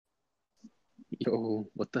Yo,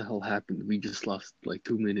 what the hell happened? We just lost like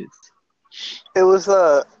 2 minutes. It was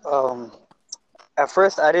at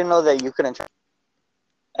first I didn't know that you couldn't,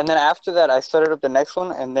 and then after that I started up the next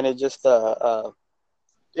one, and then it just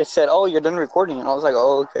it said, "Oh, you're done recording," and I was like,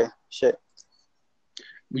 "Oh, okay, shit."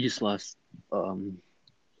 We just lost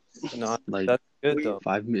No, like that's good though.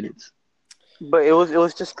 5 minutes. But it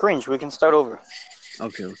was just cringe. We can start over.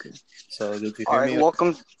 Okay. So did you All hear right, me?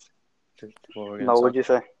 welcome. What we're gonna No, talk? what'd you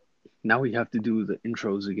say? Now we have to do the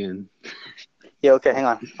intros again. Yeah, okay, hang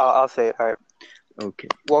on. I'll say it. All right. Okay.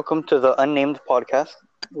 Welcome to the Unnamed Podcast.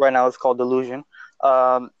 Right now it's called Delusion.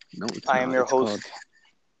 No, it's I am not. your It's host.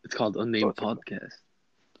 called Unnamed What's it Podcast.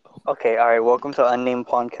 Okay, all right. Welcome to Unnamed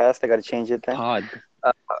Podcast. I got to change it then. Pod.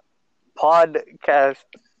 Uh, Podcast.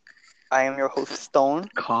 I am your host, Stone,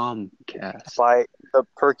 Comcast. by the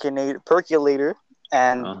Percolator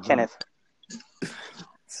and Kenneth.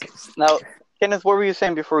 Now, Kenneth, what were you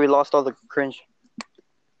saying before we lost all the cringe?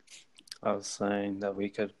 I was saying that we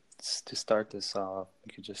could to start this off.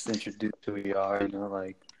 We could just introduce who we are.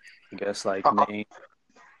 Like I guess name,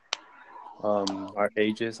 our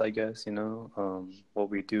ages. I guess what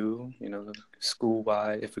we do. School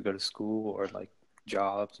wide if we go to school or like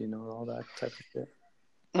jobs. All that type of shit.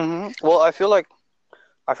 Mm-hmm. Well, I feel like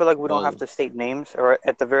we don't have Well, to state names, or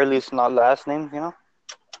at the very least, not last names. Well,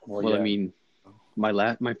 well, I yeah. mean,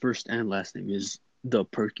 my first and last name is the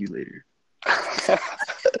Percolator.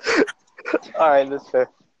 All right, that's fair.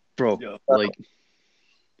 Bro, Yeah. like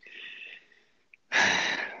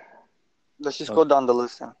Let's just go down the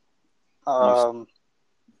list then.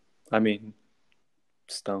 I mean,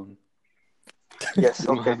 Stone. Yes. we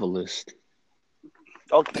don't Okay. have a list.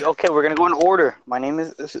 Okay. We're gonna go in order. My name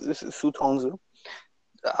is Sutonzu.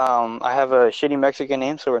 I have a shitty Mexican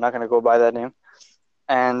name, so we're not gonna go by that name.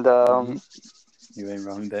 And You ain't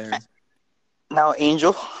wrong there. now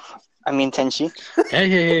Angel. I mean Tenchi.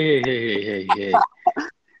 Hey.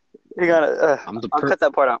 You gotta. I'll cut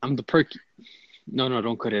that part out. I'm the perky. No,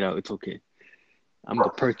 don't cut it out. It's okay. I'm the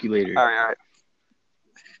Percolator. All right.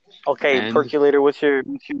 Okay, And Percolator. What's your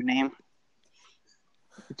name?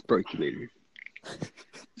 it's Percolator.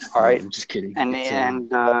 All right. I'm just kidding. And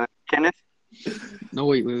Kenneth. No,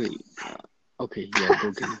 wait. Okay, yeah,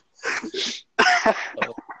 go get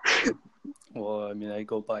it. Well, I mean, I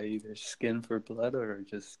go by either Skin for Blood or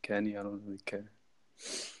just Kenny. I don't really care.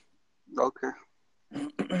 Okay. All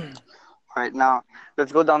right, now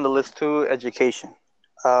let's go down the list to education.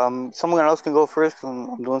 Someone else can go first.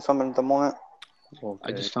 I'm doing something at the moment. Okay.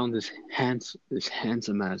 I just found this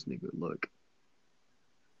handsome ass nigga. Look.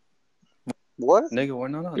 What? Nigga, we're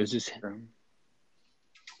not on There's this. Instagram.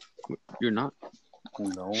 You're not?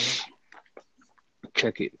 No.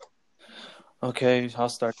 Check it. Okay, I'll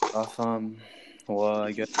start off. Well,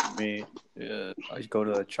 I guess for me, I go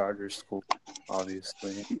to a charter school,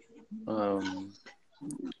 obviously.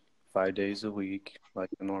 5 days a week,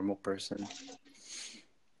 like a normal person.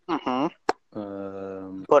 Mm-hmm.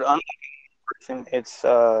 But it's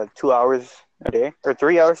 2 hours a day or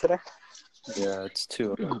 3 hours a day. Yeah, it's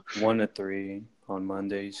 1 to 3 on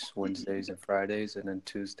Mondays, Wednesdays, and Fridays, and then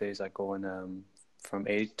Tuesdays I go in from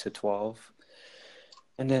 8 to 12,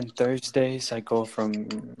 and then Thursdays I go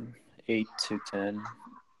from 8 to 10.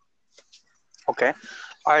 Okay.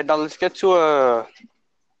 All right, now let's get to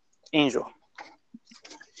Angel.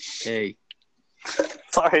 Hey.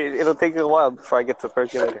 Sorry, it'll take a while before I get to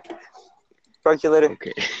Percolator. Percolator.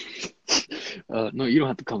 Okay. No, you don't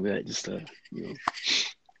have to call me that. Just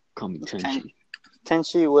call me Tenchi.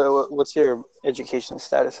 Tenchi, what's your education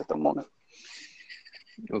status at the moment?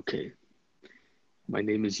 Okay. My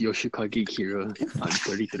name is Yoshikage Kira. I'm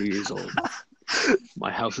 33 years old.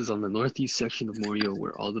 My house is on the northeast section of Morio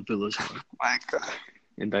where all the villas are. My God.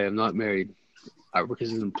 And I am not married. I work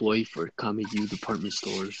as an employee for Kameyu department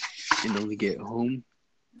stores and only get home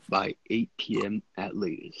by 8 p.m. at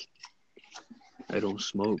latest. I don't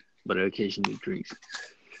smoke, but I occasionally drink.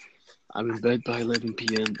 I'm in bed by 11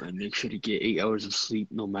 p.m. I make sure to get 8 hours of sleep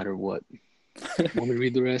no matter what. Want me to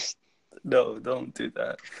read the rest? No, don't do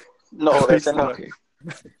that. No, that's enough. Okay.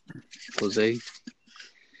 Jose?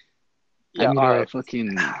 Yeah, I mean, all right.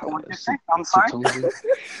 fucking... What'd you say? I'm sorry? Sutonzu?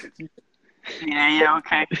 Yeah,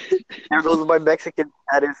 okay. There goes my Mexican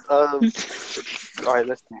status. All right,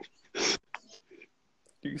 let's see.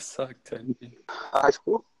 You suck, Tenchi. High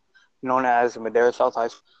school, known as Madera South High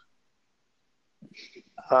School.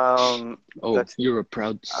 Oh, you're a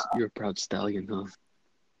proud stallion, huh?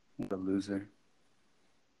 The loser.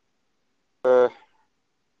 4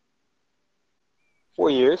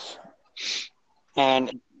 years,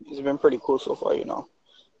 and it's been pretty cool so far.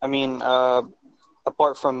 I mean,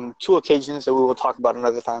 apart from two occasions that we will talk about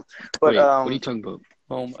another time. But Wait, what are you talking about?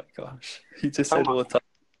 Oh my gosh. He just Talking said we'll talk.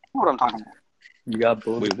 what I'm talking about. You got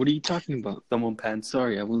both. Wait, what are you talking about? Someone pants.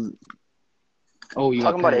 Sorry, I was. Oh, you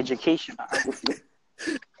Talking got about pants. education.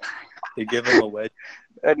 They give him a wedge.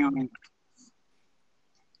 Anyway.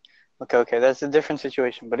 Okay, that's a different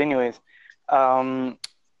situation. But anyways,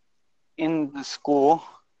 in the school,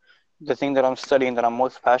 the thing that I'm studying that I'm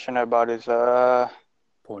most passionate about is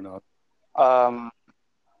Porno.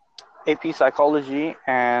 AP psychology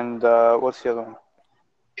and what's the other one?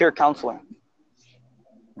 Peer counseling.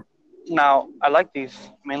 Now, I like these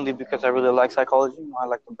mainly because I really like psychology. You know, I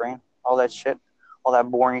like the brain, all that shit, all that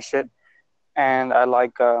boring shit. And I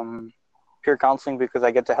like peer counseling because I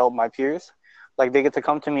get to help my peers. Like, they get to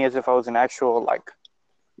come to me as if I was an actual, like,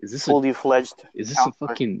 Is this fully fledged is this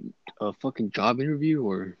counselor. a fucking job interview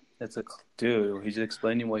or? That's a dude. He's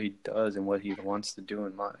explaining what he does and what he wants to do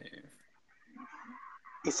in life.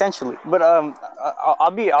 Essentially, but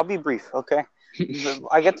I'll be brief, okay?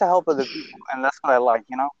 I get to help other people, and that's what I like,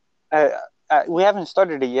 you know. We haven't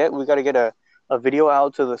started it yet. We got to get a video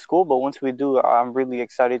out to the school, but once we do, I'm really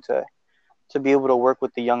excited to be able to work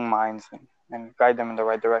with the young minds and guide them in the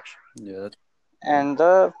right direction. Yeah. And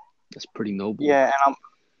That's pretty noble. yeah, and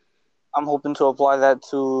I'm hoping to apply that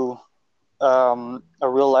to a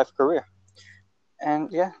real life career.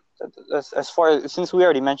 And yeah, that's, as far as, since we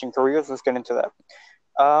already mentioned careers, let's get into that.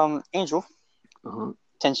 Angel, Uh-huh.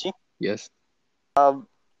 Tenshi, Yes.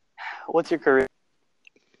 what's your career?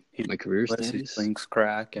 My career Unless he status. slings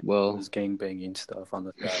crack and Well, his gangbanging stuff on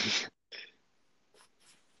the side.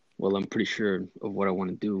 well, I'm pretty sure of what I want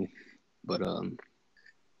to do, but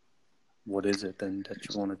What is it then that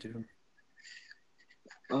you want to do?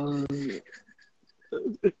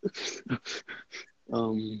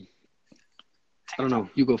 I don't know.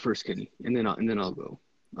 You go first, Kenny, and then I'll go.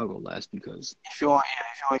 I'll go last because If you want,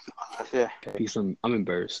 yeah. because I'm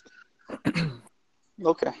embarrassed.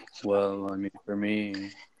 Okay. Well, I mean, for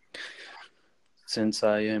me, since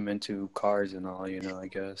I am into cars and all, you know, I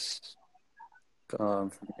guess, yeah,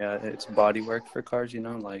 it's body work for cars, you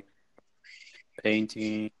know, like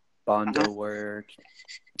painting, Bondo work,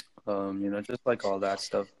 you know, just like all that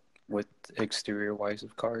stuff with exterior wise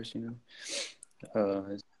of cars, you know.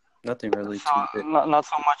 It's nothing really So too big. not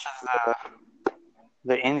so much as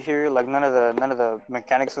the interior, like none of the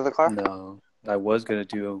mechanics of the car. No, I was gonna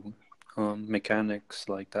do mechanics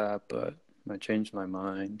like that, but I changed my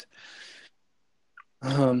mind.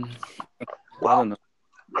 I don't know,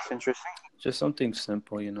 That's interesting. just something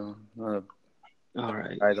simple, you know. Not All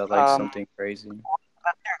right. a guy that likes something crazy.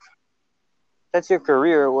 That's your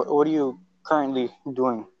career. What are you currently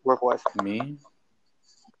doing work-wise? Me?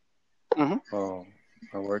 Mm-hmm. Oh,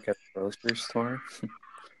 I work at a grocery store.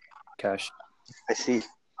 Cash. I see.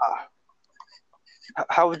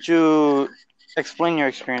 How would you explain your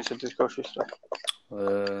experience at this grocery store?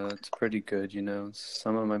 It's pretty good, you know.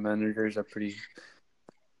 Some of my managers are pretty,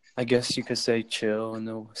 I guess you could say, chill in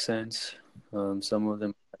a sense. Some of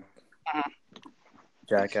them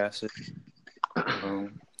jackasses.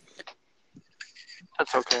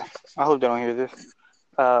 That's okay. I hope they don't hear this.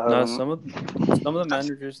 No, some of the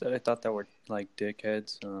managers that I thought that were like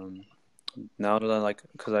dickheads. Now that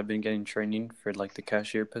because I've been getting training for like the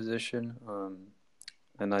cashier position.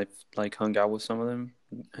 And I've like hung out with some of them,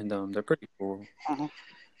 and they're pretty cool. Mm-hmm.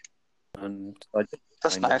 And I just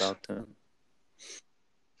That's find nice. about them.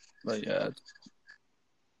 But yeah,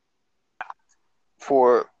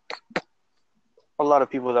 For a lot of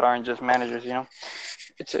people that aren't just managers, you know,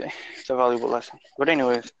 it's a valuable lesson. But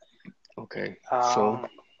anyways, Okay. So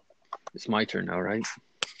it's my turn now, right?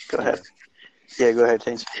 go ahead. Yeah, go ahead.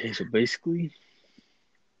 Thanks. Okay. So basically,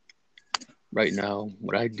 right now,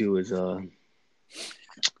 what I do is you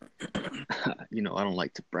know, I don't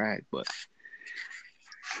like to brag, but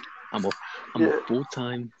I'm a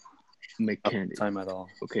full-time mechanic. Not full time at all.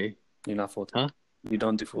 Okay. You're not full time. Huh? You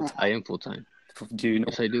don't do full time. I am full-time. Do you know?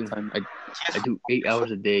 Yes, I do. I do 8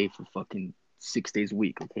 hours a day for fucking 6 days a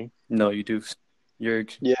week. Okay. No, you do. You're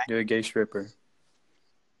a gay stripper,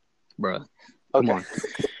 Bruh. Okay. Come on.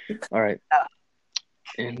 All right.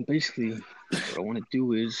 And basically, what I want to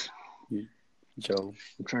do is, Joe.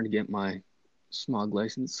 I'm trying to get my smog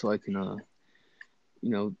license so I can, you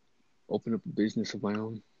know, open up a business of my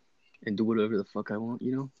own and do whatever the fuck I want,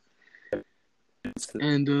 you know?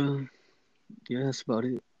 And, yeah, that's about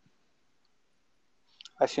it.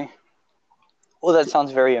 I see. Well, that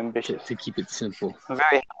sounds very ambitious. To keep it simple.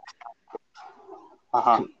 Very.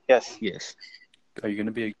 Yes. Yes. Are you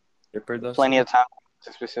gonna be a stripper though? Plenty of time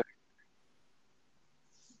to specific.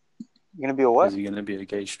 You're gonna be a what? Is he gonna be a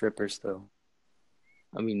gay stripper still?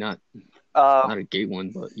 I mean, not Uh, a gay one,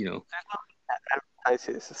 but it's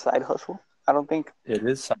a side hustle. I don't think It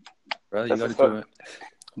is, bro. You that's got a to do side. it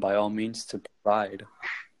by all means to provide.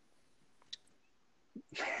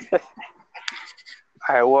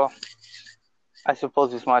 All right. Well, I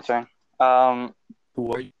suppose it's my turn. Um,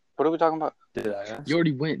 Who are you? what are we talking about? Did I ask? you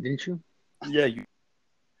already went, didn't you? Yeah, you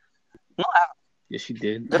No, Yes, you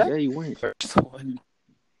did. did I? Yeah, you went. first one.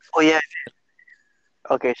 Oh yeah.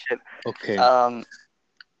 Okay. Shit. Okay, Um,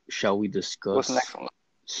 shall we what's the discuss next one?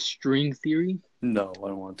 string theory? No, I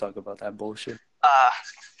don't want to talk about that bullshit. Uh,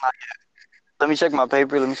 let me check my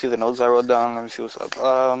paper. Let me see the notes I wrote down. Let me see what's up.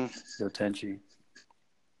 Yo, Tenchi,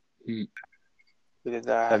 We did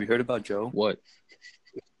that. have you heard about Joe? What?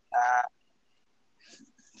 Uh,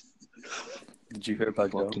 Did you hear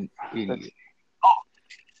about Joe? Fucking idiot.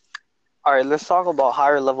 all right. Let's talk about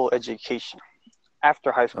higher level education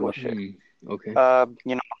after high school shit. Okay.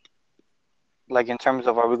 Like in terms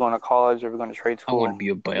of, are we going to college? Are we going to trade I school? want to be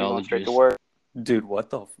a Are we going straight biologist. to work? Dude, what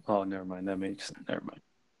the? Oh, never mind. Never mind.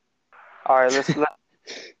 All right.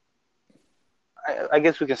 I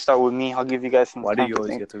guess we can start with me. I'll give you guys some Why do time you to always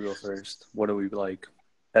think. get to go first? What are we like?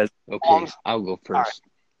 Okay, I'll go first.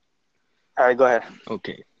 All right, go ahead.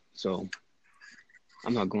 Okay, so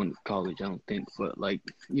I'm not going to college, I don't think, but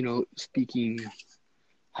speaking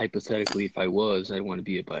hypothetically, if I was, I want to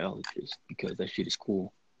be a biologist because that shit is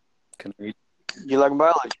cool. Can I read? You like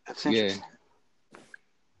biology? That's Yeah. interesting.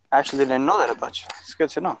 I actually didn't know that about you. It's good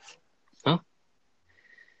to know. Huh?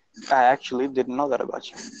 I actually didn't know that about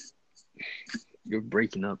you. You're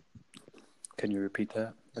breaking up. Can you repeat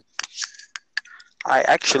that? I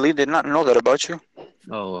actually did not know that about you.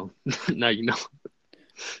 Oh, well. Now you know.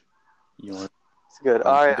 You want It's good.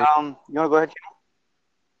 All right. You want to go ahead?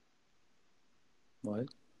 what?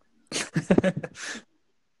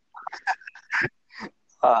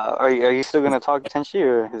 Are you still gonna talk Tenchi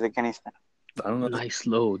or is it Kenny? I don't know Nice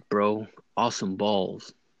load, bro. Awesome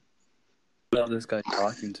balls. who this guy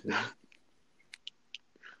talking to.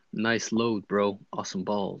 Nice load, bro. Awesome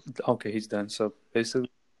balls. Okay, he's done. So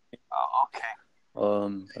basically, Oh,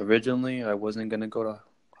 okay. Originally I wasn't gonna go to.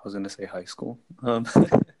 I was gonna say high school.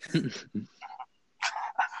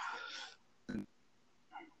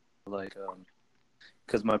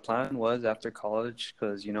 Because my plan was after college,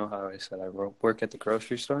 because you know how I said I work at the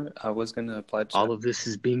grocery store. I was gonna apply to. All of this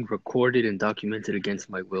is being recorded and documented against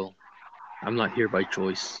my will. I'm not here by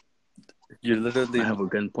choice. You're literally. I have a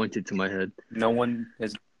gun pointed to my head. No one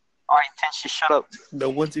is. All right, Tenchi, shut up. No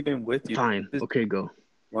one's even with you. Fine. Okay, go.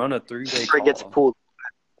 We're on a 3-way Before it gets call. pulled.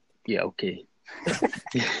 Yeah, okay.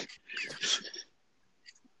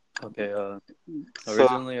 Okay.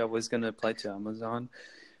 Originally, I was gonna apply to Amazon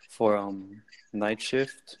for night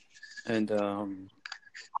shift, and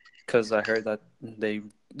because I heard that they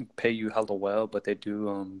pay you hella well, but they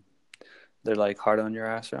do they're like hard on your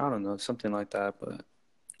ass, or I don't know, something like that. But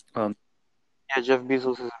Yeah, Jeff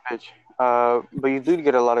Bezos is a bitch. But you do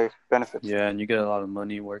get a lot of benefits. yeah, and you get a lot of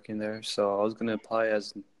money working there. So I was gonna apply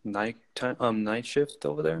as night shift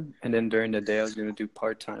over there, and then during the day I was gonna do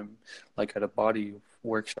part-time, like at a body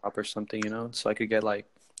workshop or something, so I could get like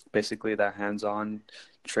basically that hands-on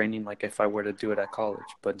training, like if I were to do it at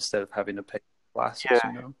college, but instead of having to pay classes, Yeah.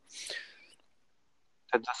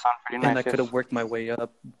 That does sound pretty nice. And I could have worked my way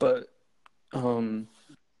up, but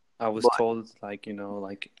I was told like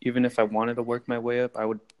even if I wanted to work my way up, I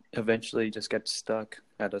would eventually just get stuck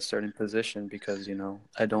at a certain position because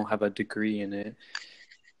I don't have a degree in it.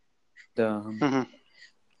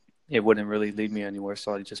 It wouldn't really lead me anywhere,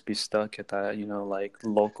 so I'd just be stuck at that like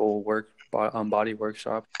local body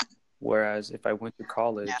workshop. Whereas if I went to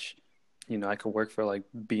college, I could work for like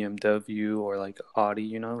BMW or like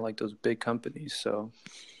Audi, like those big companies. So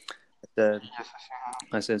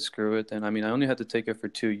I said screw it. And I mean, I only had to take it for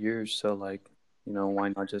 2 years, so like why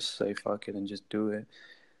not just say fuck it and just do it.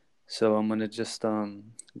 So I'm gonna just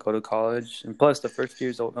go to college, and plus the first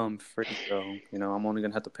year's free, so I'm only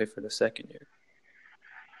gonna have to pay for the second year.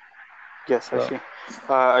 Yes, I see.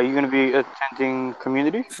 Are you gonna be attending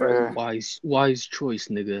community? Or? Wise choice,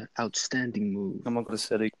 nigga. Outstanding move. I'm gonna go to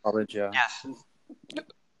city college. Yeah. Yes.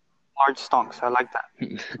 Large stonks. I like that.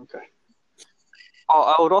 Okay.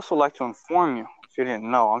 Oh, I would also like to inform you, if you didn't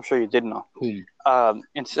know, I'm sure you did know.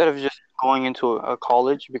 Instead of just going into a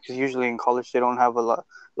college, because usually in college they don't have a lot,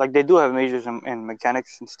 like they do have majors in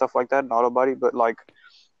mechanics and stuff like that, in auto body, but like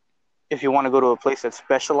if you want to go to a place that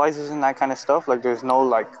specializes in that kind of stuff, like there's no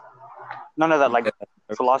like none of that like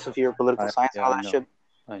philosophy or political science and all that shit.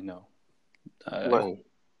 I know. I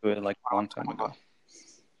do it like a long time ago.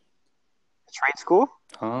 Trade school?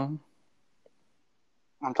 Huh?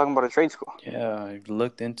 I'm talking about a trade school. Yeah, I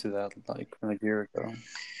looked into that like a year ago.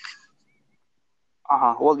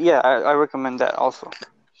 Well, yeah, I recommend that also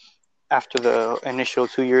after the initial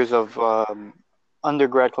 2 years of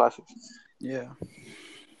undergrad classes. Yeah.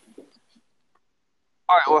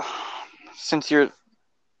 All right. Well, since you're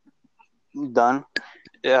done,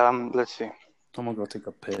 let's see. I'm gonna go take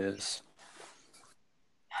a piss.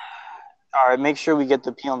 All right. Make sure we get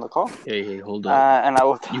the P on the call. Hey, hold up. And I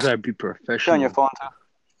will You gotta be P on professional. your phone too.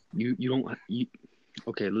 You don't.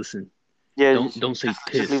 Okay, listen. Yeah. Don't say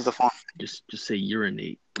piss. Just leave the phone. Just say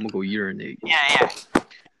urinate. I'm gonna go urinate. Yeah.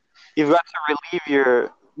 You've got to relieve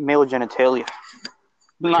your male genitalia.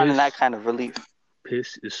 Not in that kind of relief.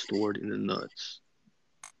 Piss is stored in the nuts.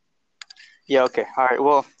 Yeah, okay. All right.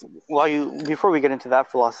 Well, before we get into that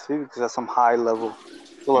philosophy, because that's some high level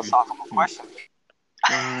philosophical question.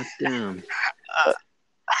 God damn.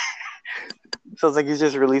 Sounds like he's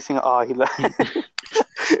just releasing. He left.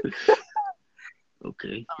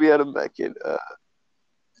 Okay. We had him back in.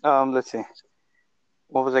 Let's see.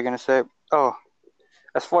 What was I gonna say? Oh,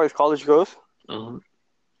 as far as college goes,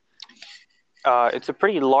 it's a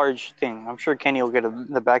pretty large thing. I'm sure Kenny will get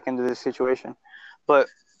the back end of this situation, but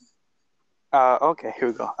okay, here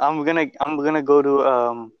we go. I'm gonna go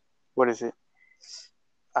to what is it?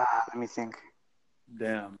 Let me think.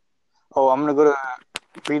 Damn. Oh, I'm gonna go to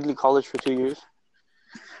Reedley College for 2 years.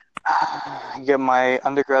 Get my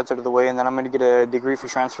undergrads out of the way, and then I'm gonna get a degree for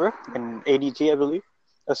transfer in ADT, I believe.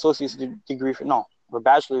 Associate's degree or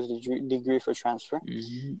bachelor's degree for transfer,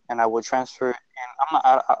 and I will transfer. And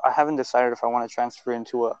I haven't decided if I want to transfer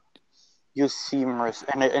into a UC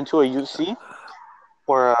into a UC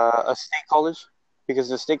or a state college, because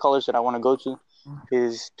the state college that I want to go to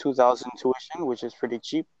is 2,000 tuition, which is pretty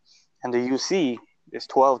cheap, and the UC is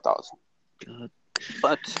 12,000.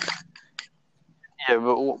 But yeah,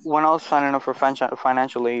 but when I was signing up for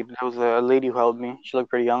financial aid, there was a lady who helped me. She looked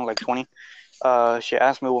pretty young, like 20. She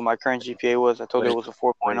asked me what my current GPA was. I told her it was a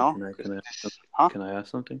 4.0. Can I ask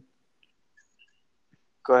something?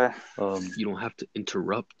 Go ahead. You don't have to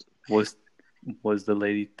interrupt. Was the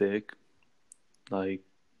lady thick? Like,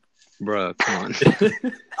 bruh, come on.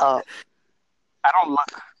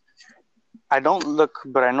 I don't look,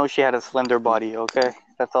 but I know she had a slender body. Okay,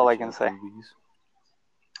 that's all I can say.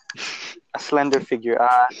 A slender figure.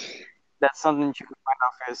 That's something you can find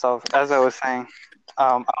out for yourself. As I was saying,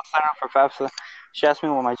 I was signing up for FAFSA. She asked me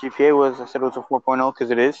what my GPA was. I said it was a 4.0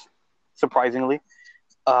 because it is, surprisingly.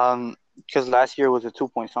 Because last year was a 2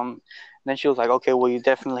 point something. Then she was like, okay, well, you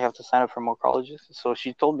definitely have to sign up for more colleges. So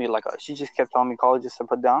she told me, she just kept telling me colleges to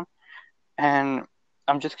put down. And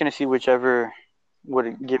I'm just going to see whichever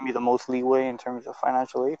would give me the most leeway in terms of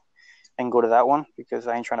financial aid and go to that one, because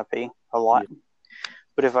I ain't trying to pay a lot. Yeah.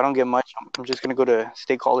 But if I don't get much, I'm just going to go to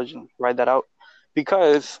state college and ride that out,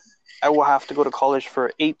 because I will have to go to college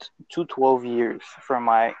for 8 to 12 years for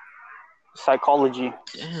my psychology.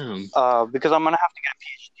 Damn. Because I'm going to have to get a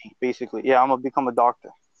PhD, basically. Yeah, I'm going to become a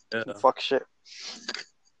doctor. Yeah. Fuck shit.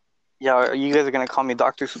 Yeah, you guys are going to call me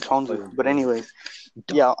Dr. Sutonzu. But anyways.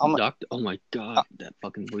 Yeah, I'm Doctor. Oh my god, that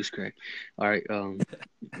fucking voice crack. All right,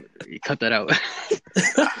 you cut that out.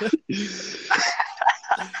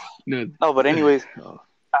 No, but anyways, the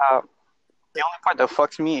only part that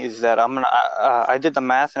fucks me is that I did the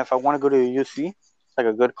math, and if I want to go to a UC, like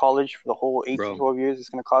a good college for the whole 8 to 12 years, it's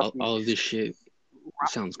gonna cost me. All of this shit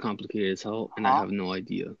sounds complicated as hell, and I have no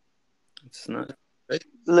idea. It's not.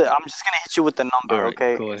 Look, I'm just gonna hit you with the number, right,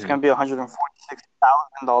 okay? It's gonna be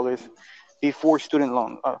 $146,000 before student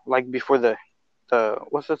loan, like before the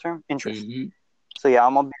what's the term? Interest. Mm-hmm. So yeah,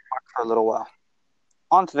 I'm gonna be back for a little while.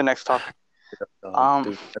 On to the next topic.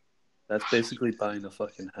 Dude, that's basically buying a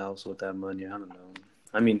fucking house with that money. I don't know.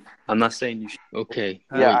 I mean, I'm not saying you should. Okay.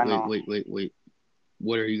 Yeah, wait.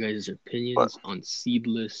 What are you guys' opinions on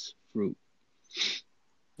seedless fruit?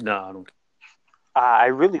 No, I don't. I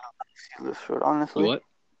really don't like seedless fruit, honestly. What?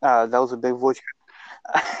 That was a big voice.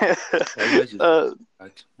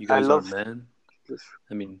 You guys are men.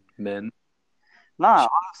 I mean, men. Nah,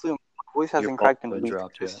 honestly, my voice hasn't cracked in weeks.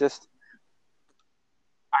 It's just,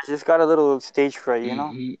 I just got a little stage fright, you know.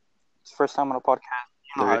 Mm-hmm. It's the first time on a podcast.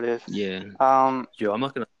 You know how it is. Yeah. Yo, I'm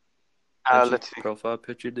not gonna. Let's see. Profile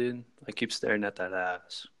picture, dude. I keep staring at that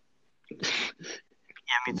ass. Yeah,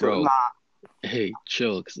 me too. Bro. Nah. Hey,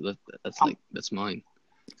 chill, because that's mine.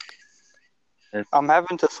 I'm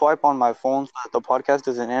having to swipe on my phone so that the podcast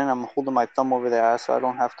isn't in. I'm holding my thumb over the ass so I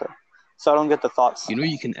don't have to. So I don't get the thoughts. You know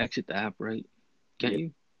you can exit the app, right? Can't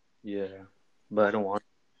you? Yeah, but I don't want.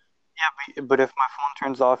 Yeah, but if my phone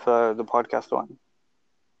turns off, the podcast on.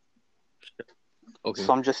 Okay.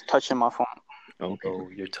 So I'm just touching my phone. Okay. Oh,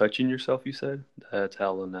 you're touching yourself, you said? That's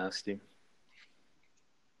hella nasty.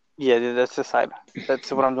 Yeah, that's the side.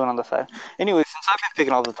 That's what I'm doing on the side. Anyway, since I've been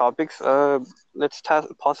picking all the topics, let's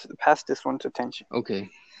pass this one to Tenchi. Okay.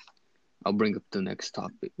 I'll bring up the next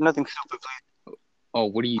topic. Nothing stupid, please. Oh,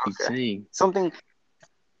 what are you Okay. saying? Something,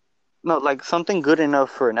 no, like something good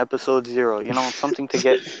enough for an episode 0. You know, something to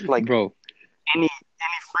get like Bro. any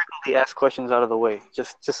frequently asked questions out of the way,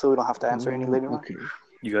 just so we don't have to answer any later on. Okay.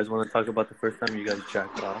 You guys want to talk about the first time you guys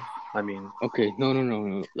jacked off? I mean, Okay.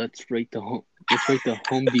 No. Let's rate the Home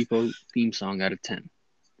Depot theme song out of 10.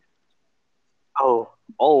 Oh,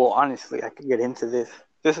 honestly, I could get into this.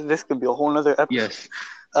 This could be a whole nother episode. Yes.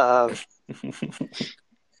 The theme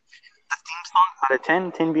song out of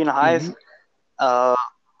 10, 10 being the highest,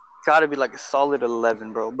 gotta be like a solid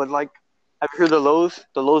 11, bro. But like, have you heard the lows?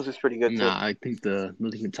 The lows is pretty good too. Nah, I think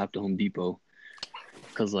nothing can top the Home Depot.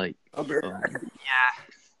 Cause like, Yeah.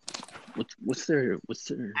 what's their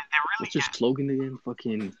slogan again?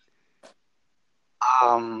 Fucking.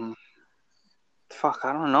 Fuck,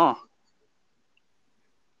 I don't know.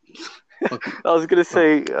 Fucking, I was gonna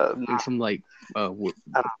say there's some like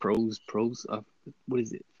pros. What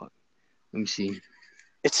is it? Fuck. Let me see.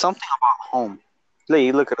 it's something about home.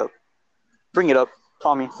 Lee, look it up. Bring it up,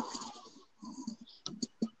 Tommy.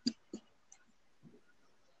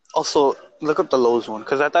 Also, look up the Lowe's one,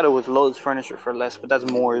 because I thought it was Lowe's furniture for less, but that's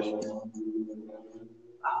Moore's.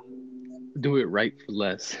 Do it right for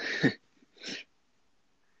less. That's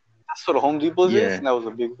what a Home Depot is? Yeah. That was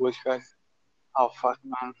a big voice crack. Oh, fuck,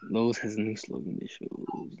 man. Lowe's has a new slogan. They show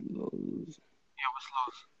Lowe's. Yeah, what's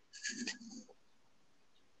Lowe's?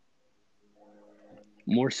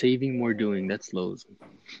 More saving, more doing. That's Lowe's.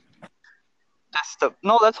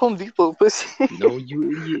 That's Home Depot, pussy. No,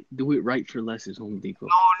 you idiot. Do it right for less is Home Depot.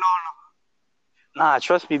 No. Nah,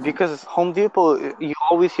 trust me, because Home Depot, you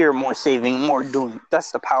always hear more saving, more doing.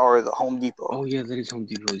 That's the power of the Home Depot. Oh yeah, that is Home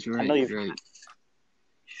Depot. You're right. I know You're right.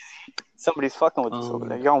 Somebody's fucking with us over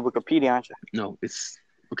there. You're on Wikipedia, aren't you? No, it's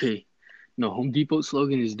okay. No, Home Depot's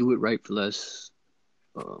slogan is "Do it right for less,"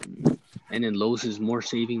 and then Lowe's is "More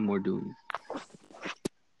saving, more doing."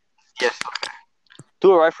 Yes, okay.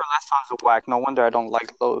 Do it right for less sounds whack. No wonder I don't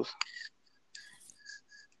like Lowe's.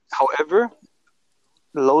 However,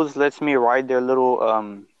 Lowe's lets me ride their little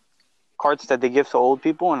carts that they give to old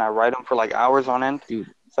people, and I ride them for like hours on end.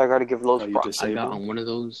 Dude, so I gotta give Lowe's props. I got on one of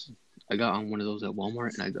those. I got on one of those at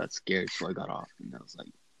Walmart, and I got scared, so I got off, and I was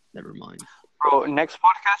like, "Never mind." Bro, next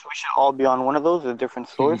podcast we should all be on one of those at different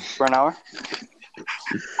stores for an hour.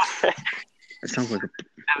 That sounds like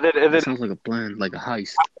a plan, like a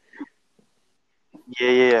heist.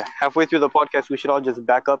 Yeah. Halfway through the podcast, we should all just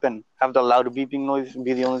back up and have the loud beeping noise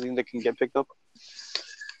be the only thing that can get picked up.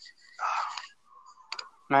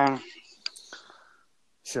 Man.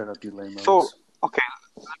 Shut up, you lame. So, okay,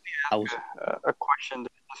 let me ask a question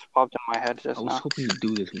that just popped in my head just now. I was hoping to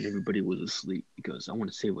do this when everybody was asleep because I want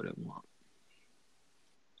to say what I want.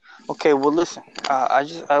 Okay, well, listen.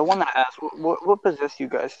 I want to ask, what possessed you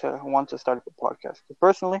guys to want to start a podcast?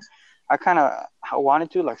 Personally, I kind of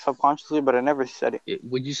wanted to, like subconsciously, but I never said it.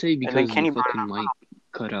 Would you say because the fucking mic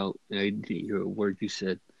cut out and I didn't hear a word you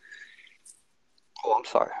said? Oh, I'm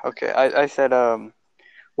sorry. Okay, I said,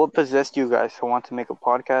 what possessed you guys to want to make a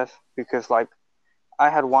podcast? Because like, I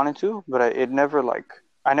had wanted to, but I never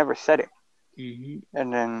said it. Mm-hmm.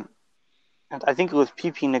 And then. And I think it was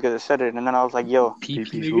PP nigga that said it, and then I was like, "Yo,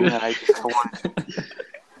 PP who?" And I wanted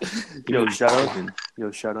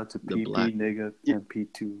to. Shout out to PP nigga and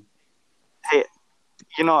P2. Hey,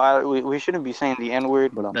 we shouldn't be saying the N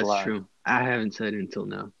word, but that's black. True. I haven't said it until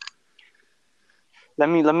now. Let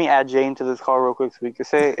me add Jay into this call real quick so we can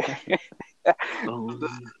say.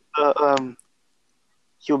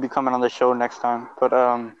 He'll be coming on the show next time. But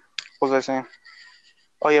what was I saying?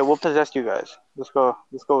 Oh yeah, what possessed you guys? Let's go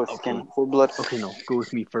with Skin. Full blood. Okay, no, go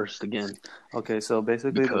with me first again. Okay, so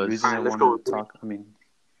basically the reason I wanted to talk, no,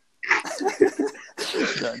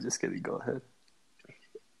 just kidding. Go ahead.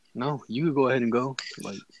 No, you could go ahead and go.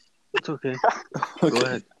 Like, it's okay. Go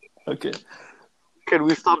ahead. Okay. Can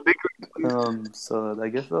we stop bickering? So I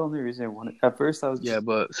guess the only reason I wanted at first I was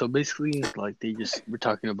but so basically like they just were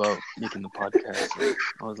talking about making the podcast. So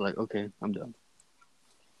I was like, okay, I'm done.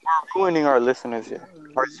 We're ruining our listeners here.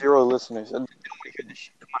 Our 0 listeners. They don't want to hear this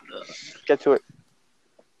shit. Come on. Get to it.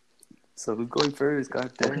 So who's going first?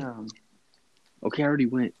 God damn. Okay, I already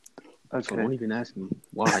went. Okay. So don't even ask me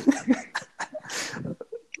why.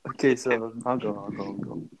 Okay, so I'll go.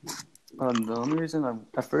 The only reason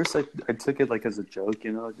at first I took it like as a joke,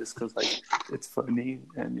 just because like it's funny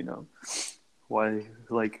and why,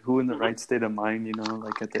 like, who in the right state of mind,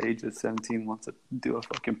 like at the age of 17 wants to do a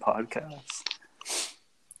fucking podcast.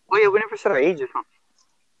 Oh yeah, we never said our ages, huh?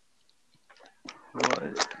 What? I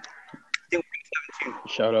think we're 17.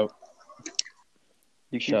 Shout out.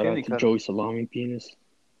 You keep Shout out getting to cut. Joey Salami Penis.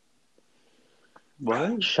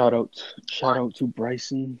 What? Shout out to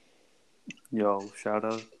Bryson. Yo, shout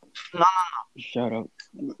out. No, Shout out.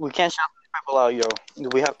 we can't shout these people out, yo.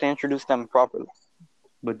 We have to introduce them properly.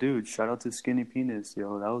 But dude, shout out to Skinny Penis,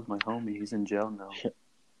 yo. That was my homie. He's in jail now.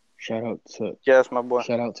 Shout out to Yeah, that's my boy.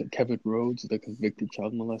 Shout out to Kevin Rhodes, the convicted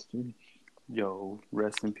child molester. Yo,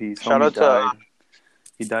 rest in peace. Shout Homie out to- died.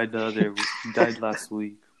 He died last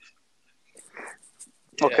week.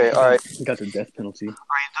 Okay, all right. He got the death penalty. Are you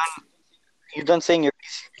done? You done saying your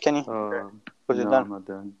piece, Kenny? Was it No, done? I'm not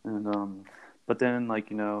done. And but then like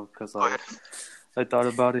because Go ahead. I thought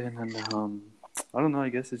about it, and then I don't know. I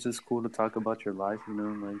guess it's just cool to talk about your life,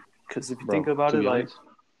 like because if you think about it, like it's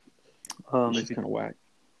if you kind of whack.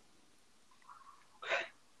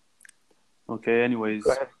 Okay, anyways,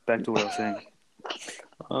 Go ahead. back to what I was saying.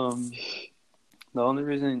 The only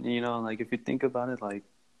reason, like if you think about it, like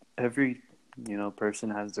every, person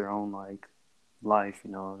has their own like life,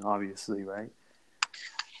 obviously, right?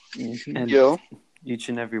 Mm-hmm. And Yo. each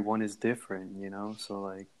and every one is different, so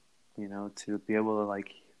like, to be able to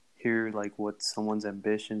like hear like what someone's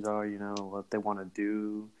ambitions are, what they want to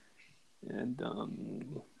do, and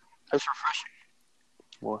That's refreshing.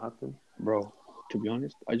 what happened? Bro, to be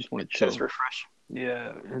honest, I just want to chill. That's refreshing.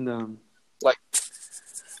 Yeah, and Like-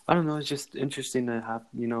 I don't know, it's just interesting to have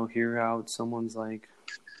hear out someone's like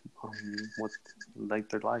what like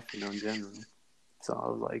their life, in general. So I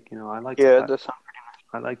was like, I like That's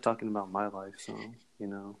I like talking about my life, so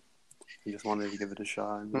I just wanted to give it a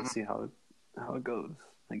shot and see how it goes,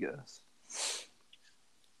 I guess.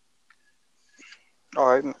 all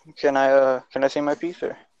right. Can I say my piece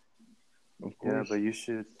or? Of course. Yeah, but you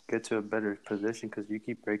should get to a better position because you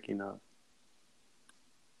keep breaking up.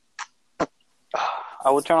 I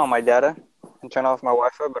will turn on my data and turn off my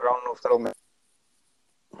Wi-Fi, but I don't know if that'll make.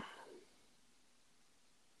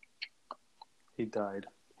 He died,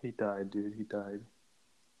 dude. He died.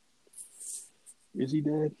 Is he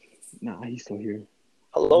dead? Nah, he's still here.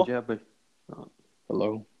 Hello? Yeah, but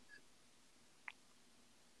Hello?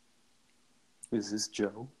 is this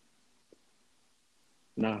Joe?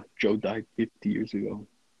 Nah, Joe died 50 years ago.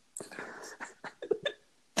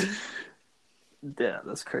 Yeah,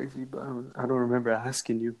 that's crazy, but I don't remember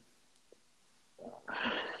asking you.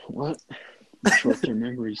 What? Short-term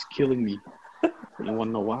memory is killing me. You want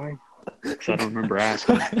to know why? Because I don't remember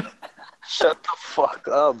asking. Shut the fuck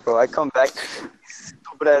up, bro. I come back.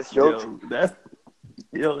 Stupid ass jokes.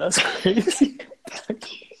 That's crazy.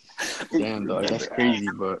 Damn, dog, that's crazy,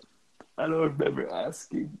 but... I don't remember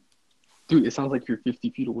asking. Dude, it sounds like you're 50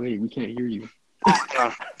 feet away. We can't hear you. No,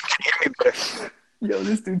 hear me better. Yo,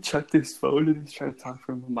 this dude chucked his phone and he's trying to talk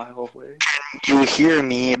from a mile away. You hear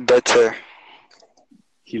me better.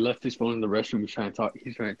 He left his phone in the restroom. He's trying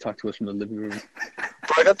to talk to us from the living room.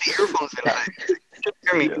 Bro, I got the earphones in. You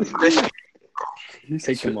hear me? Yeah. Crispy.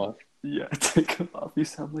 Take them off. Yeah, take him off. You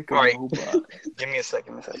sound like a All right. robot. Give me a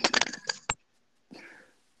second.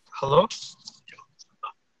 Hello?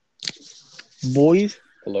 Boys?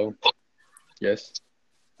 Hello? Yes?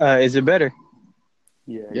 Is it better?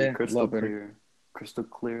 Yeah, Yeah, you're crystal a lot better. clear. Crystal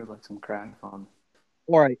clear like some crack on.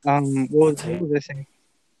 All right. What was I saying?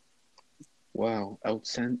 Wow.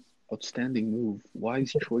 Outstanding move.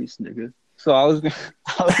 Wise choice, nigga. So I was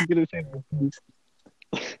gonna say this.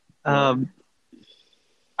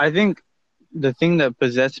 I think the thing that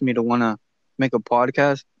possessed me to want to make a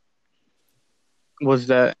podcast was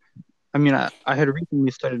that, I mean, I had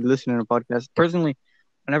recently started listening to podcasts. Personally,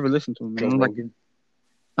 I never listened to them. Joe I'm like, Rogan.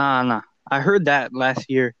 nah. I heard that last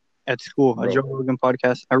year at school, a Bro. Joe Rogan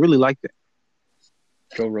podcast. I really liked it.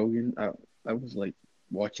 Joe Rogan. I was like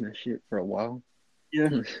watching that shit for a while. Yeah.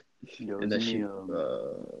 Yo, And that isn't he, shit.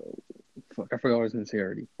 Fuck, I forgot what I was gonna say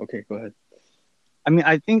already. Okay, go ahead. I mean,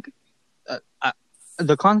 I think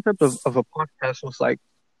the concept of a podcast was like,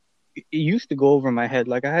 it used to go over my head.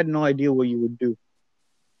 Like, I had no idea what you would do.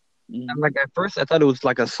 And like, at first, I thought it was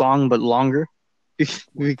like a song, but longer.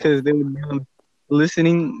 Because they would be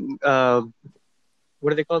listening,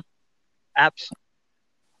 what are they called? Apps.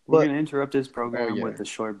 We're going to interrupt this program yeah. with a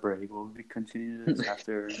short break. We'll be continuing this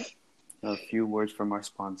after a few words from our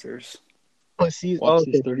sponsors. Watch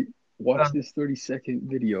this 30-second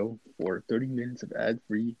video for 30 minutes of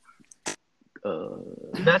ad-free.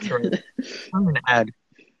 That's right. I'm an ad,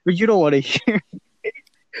 but you don't want to hear.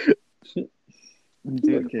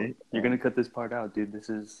 Dude, Okay. you're going to cut this part out, dude. This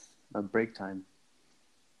is a break time.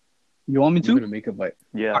 You want me I'm to? gonna make a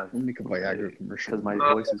Yeah, Viagra commercial. because my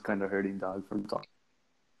voice is kind of hurting, dog, from talking.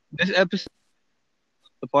 This episode.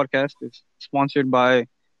 the podcast is sponsored by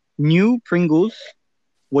New Pringles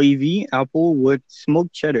Wavy Apple with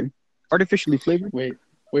Smoked Cheddar, artificially flavored. Wait.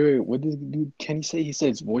 What did dude Kenny say? He said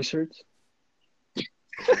his voice hurts.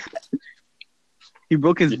 He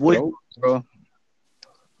broke his Your voice, throat? bro.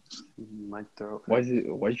 My throat. Why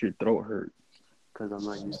is your throat hurt? Because I'm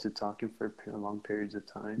not used to talking for long periods of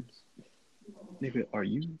times. Nigga, are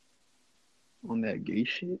you on that gay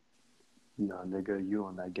shit? Nah, nigga, you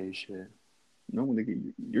on that gay shit. No,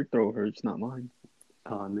 nigga, your throat hurts, not mine.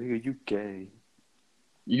 Nigga, you gay.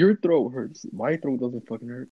 Your throat hurts. My throat doesn't fucking hurt.